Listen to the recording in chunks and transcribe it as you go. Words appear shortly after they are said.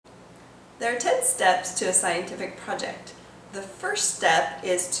There are 10 steps to a scientific project. The first step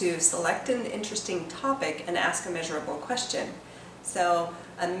is to select an interesting topic and ask a measurable question. So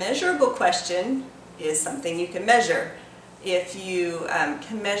a measurable question is something you can measure. If you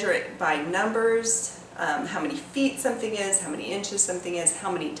can measure it by numbers, how many feet something is, how many inches something is,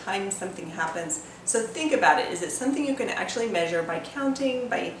 how many times something happens. So think about it. Is it something you can actually measure by counting,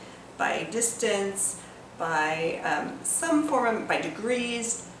 by distance, by some form of, by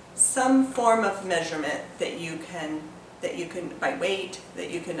degrees, some form of measurement that you can by weight, that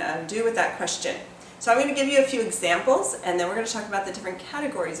you can do with that question. So I'm going to give you a few examples, and then we're going to talk about the different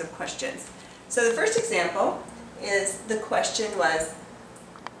categories of questions. So the first example is, the question was,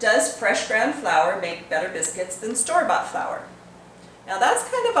 does fresh ground flour make better biscuits than store-bought flour? Now that's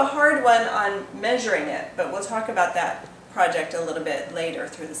kind of a hard one on measuring it, but we'll talk about that project a little bit later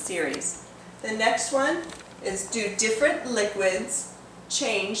through the series. The next one is, do different liquids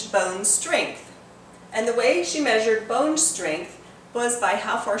change bone strength? And the way she measured bone strength was by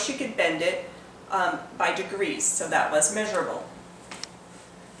how far she could bend it by degrees, so that was measurable.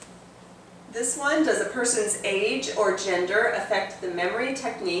 This one, does a person's age or gender affect the memory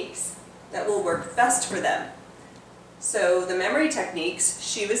techniques that will work best for them? So the memory techniques,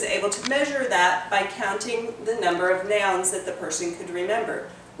 she was able to measure that by counting the number of nouns that the person could remember,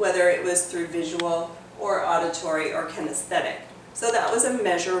 whether it was through visual or auditory or kinesthetic. So that was a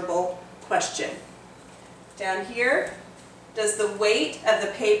measurable question. Down here, does the weight of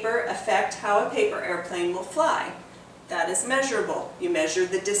the paper affect how a paper airplane will fly? That is measurable. You measure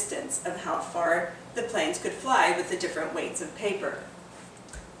the distance of how far the planes could fly with the different weights of paper.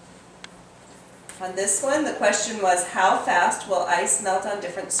 On this one, the question was, how fast will ice melt on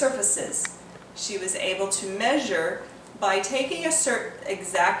different surfaces? She was able to measure by taking a certain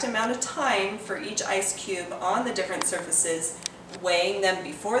exact amount of time for each ice cube on the different surfaces, weighing them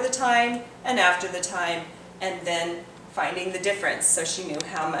before the time and after the time, and then finding the difference, so she knew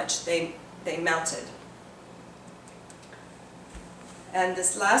how much they melted. And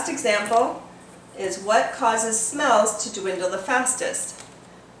this last example is, what causes smells to dwindle the fastest?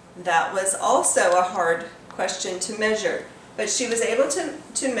 That was also a hard question to measure, but she was able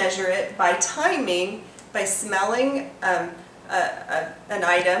to measure it by timing, by smelling an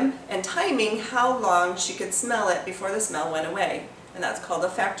item and timing how long she could smell it before the smell went away, and that's called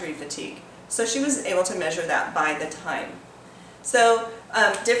olfactory fatigue. So she was able to measure that by the time. So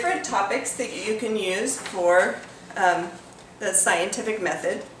different topics that you can use for the scientific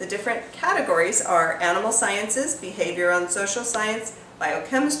method. The different categories are animal sciences, behavioral and social science,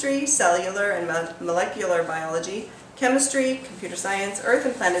 biochemistry, cellular and molecular biology, chemistry, computer science, earth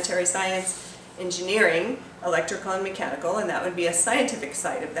and planetary science, engineering, electrical and mechanical, and that would be a scientific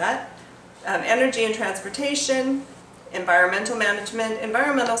side of that, energy and transportation, environmental management,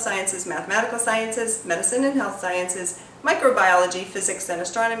 environmental sciences, mathematical sciences, medicine and health sciences, microbiology, physics and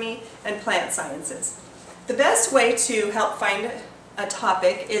astronomy, and plant sciences. The best way to help find a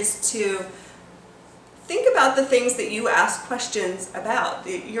topic is to think about the things that you ask questions about,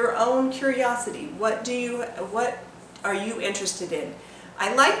 your own curiosity. What are you interested in?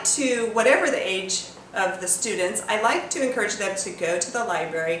 I like to, whatever the age of the students, I like to encourage them to go to the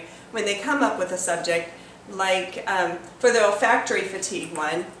library when they come up with a subject. Like for the olfactory fatigue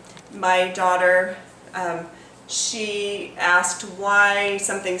one, my daughter, she asked why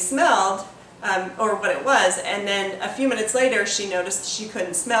something smelled or what it was, and then a few minutes later she noticed she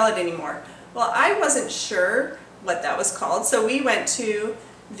couldn't smell it anymore. Well, I wasn't sure what that was called, so we went to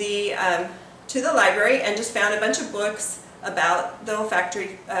the library and just found a bunch of books about the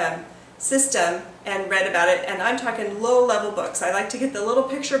olfactory system and read about it, and I'm talking low-level books. I like to get the little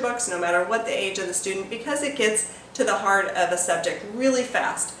picture books no matter what the age of the student, because it gets to the heart of a subject really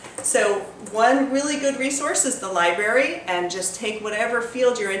fast. So one really good resource is the library, and just take whatever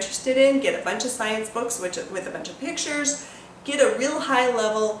field you're interested in, get a bunch of science books with a bunch of pictures, get a real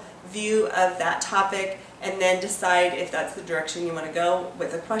high-level view of that topic, and then decide if that's the direction you want to go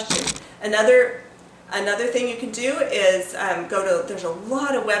with a question. Another thing you can do is there's a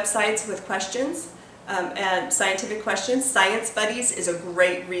lot of websites with questions and scientific questions. Science Buddies is a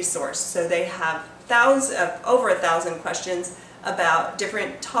great resource. So they have over 1,000 questions about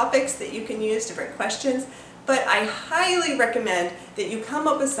different topics that you can use, different questions. But I highly recommend that you come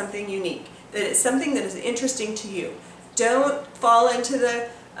up with something unique, that it's something that is interesting to you. Don't fall into the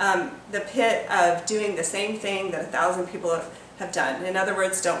pit of doing the same thing that 1,000 people have done. In other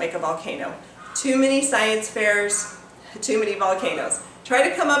words, don't make a volcano. Too many science fairs, too many volcanoes. Try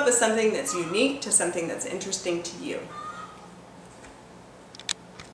to come up with something that's unique to something that's interesting to you.